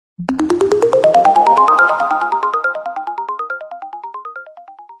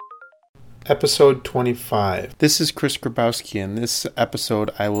Episode 25. This is Chris Grabowski. In this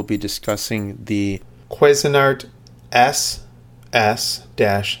episode, I will be discussing the Cuisinart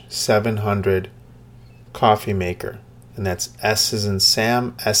SS-700 coffee maker. And that's S as in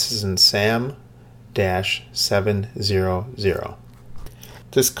Sam, S as in Sam, -700.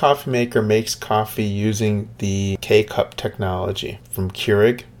 This coffee maker makes coffee using the K-Cup technology from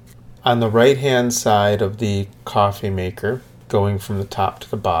Keurig. On the right-hand side of the coffee maker, going from the top to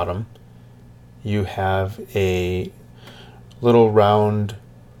the bottom, you have a little round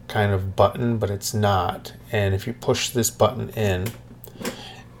kind of button, but it's not. And if you push this button in,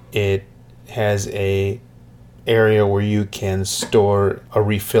 it has a area where you can store a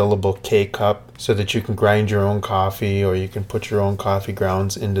refillable K-Cup so that you can grind your own coffee, or you can put your own coffee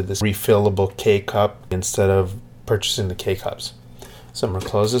grounds into this refillable K-Cup instead of purchasing the K-Cups. So I'm going to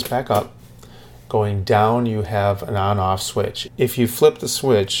close this back up. Going down, you have an on-off switch. If you flip the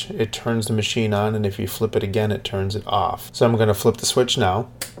switch, it turns the machine on, and if you flip it again, it turns it off. So I'm going to flip the switch now.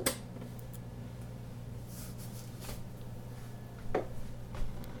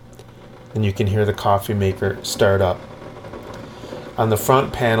 And you can hear the coffee maker start up. On the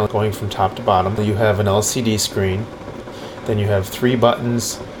front panel, going from top to bottom, you have an LCD screen. Then you have 3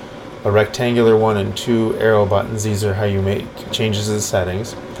 buttons, a rectangular one and 2 arrow buttons. These are how you make changes to the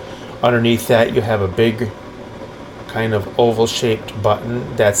settings. Underneath that, you have a big kind of oval-shaped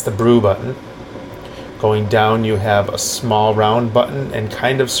button. That's the brew button. Going down, you have a small round button, and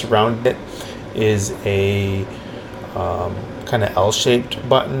kind of surrounding it is a kind of L-shaped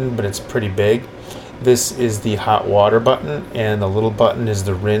button, but it's pretty big. This is the hot water button, and the little button is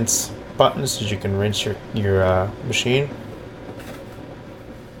the rinse button, so you can rinse your machine.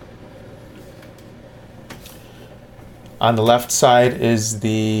 On the left side is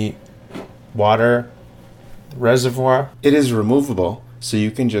the water reservoir. It is removable, so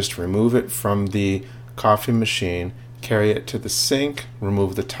you can just remove it from the coffee machine, carry it to the sink,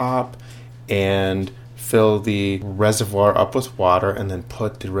 remove the top, and fill the reservoir up with water, and then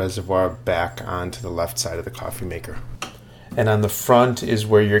put the reservoir back onto the left side of the coffee maker. And on the front is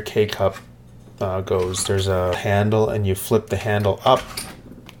where your K-Cup goes. There's a handle, and you flip the handle up,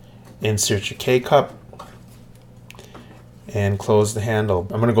 insert your K-Cup, and close the handle.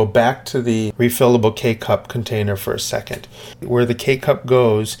 I'm going to go back to the refillable K-Cup container for a second. Where the K-Cup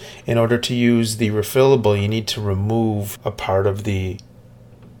goes, in order to use the refillable, you need to remove a part of the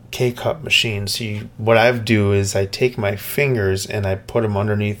K-Cup machine. So what I do is I take my fingers and I put them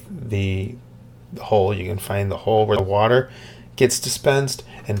underneath the hole. You can find the hole where the water gets dispensed,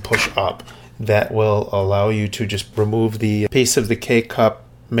 and push up. That will allow you to just remove the piece of the K-Cup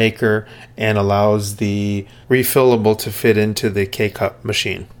maker and allows the refillable to fit into the K-Cup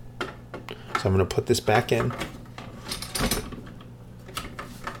machine. So I'm going to put this back in.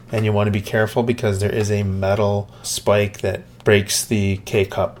 And you want to be careful because there is a metal spike that breaks the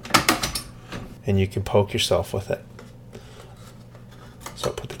K-Cup, and you can poke yourself with it.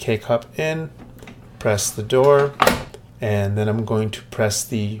 So put the K-Cup in, press the door, and then I'm going to press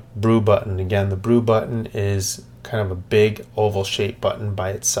the brew button. Again, the brew button is kind of a big oval-shaped button by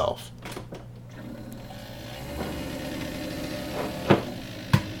itself.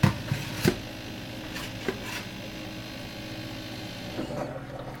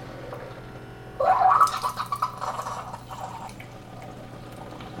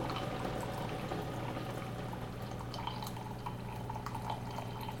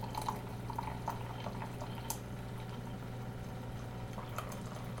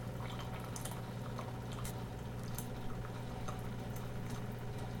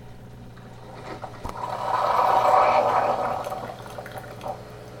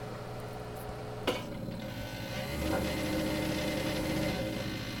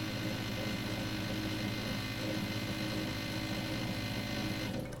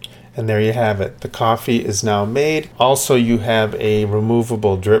 And there you have it. The coffee is now made. Also, you have a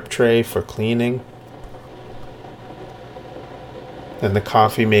removable drip tray for cleaning. And the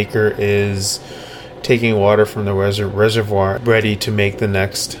coffee maker is taking water from the reservoir, ready to make the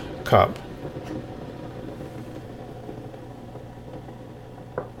next cup.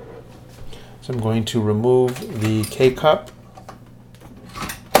 So I'm going to remove the K-Cup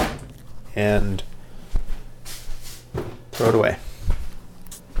and throw it away.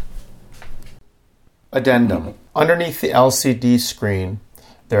 Addendum. Underneath the LCD screen,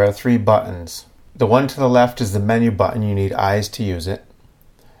 there are 3 buttons. The one to the left is the menu button. You need eyes to use it.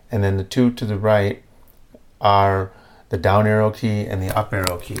 And then the 2 to the right are the down arrow key and the up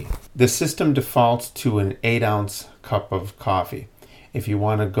arrow key. The system defaults to an 8-ounce cup of coffee. If you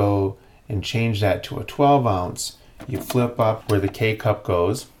want to go and change that to a 12-ounce, you flip up where the K-Cup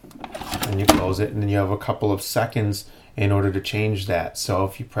goes, and you close it, and then you have a couple of seconds in order to change that. So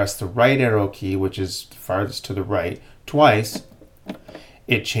if you press the right arrow key, which is farthest to the right, twice,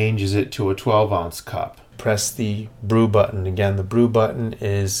 it changes it to a 12-ounce cup. Press the brew button. Again, the brew button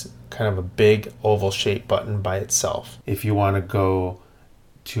is kind of a big oval-shaped button by itself. If you want to go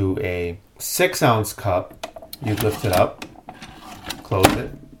to a 6-ounce cup, you lift it up, close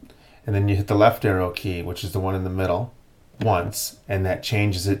it, and then you hit the left arrow key, which is the one in the middle, once, and that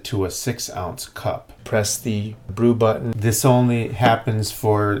changes it to a 6-ounce cup. Press the brew button. This only happens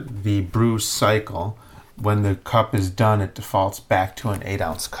for the brew cycle. When the cup is done, it defaults back to an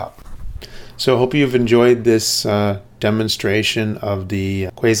 8-ounce cup. So I hope you've enjoyed this demonstration of the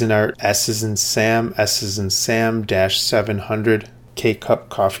Cuisinart S's and Sam -700 K-Cup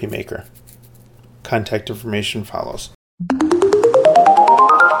coffee maker. Contact information follows.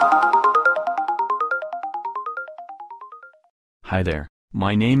 Hi there,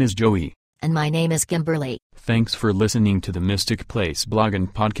 my name is Joey. And my name is Kimberly. Thanks for listening to the Mystic Place blog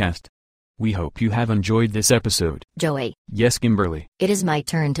and podcast. We hope you have enjoyed this episode. Joey. Yes, Kimberly. It is my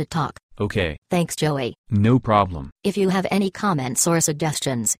turn to talk. Okay. Thanks, Joey. No problem. If you have any comments or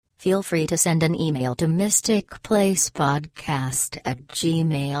suggestions, feel free to send an email to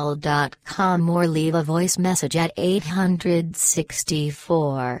mysticplacepodcast@gmail.com or leave a voice message at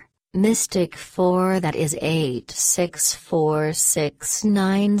 864. Mystic 4, that is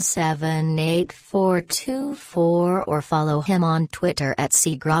 86469782424, or follow him on Twitter at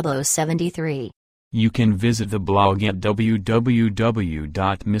cgrabo73. You can visit the blog at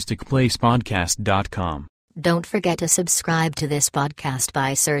www.mysticplacepodcast.com. Don't forget to subscribe to this podcast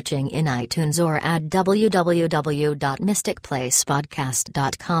by searching in iTunes or at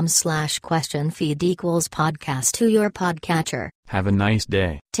www.mysticplacepodcast.com/question-feed =podcast to your podcatcher. Have a nice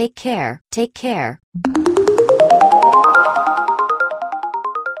day. Take care. Take care.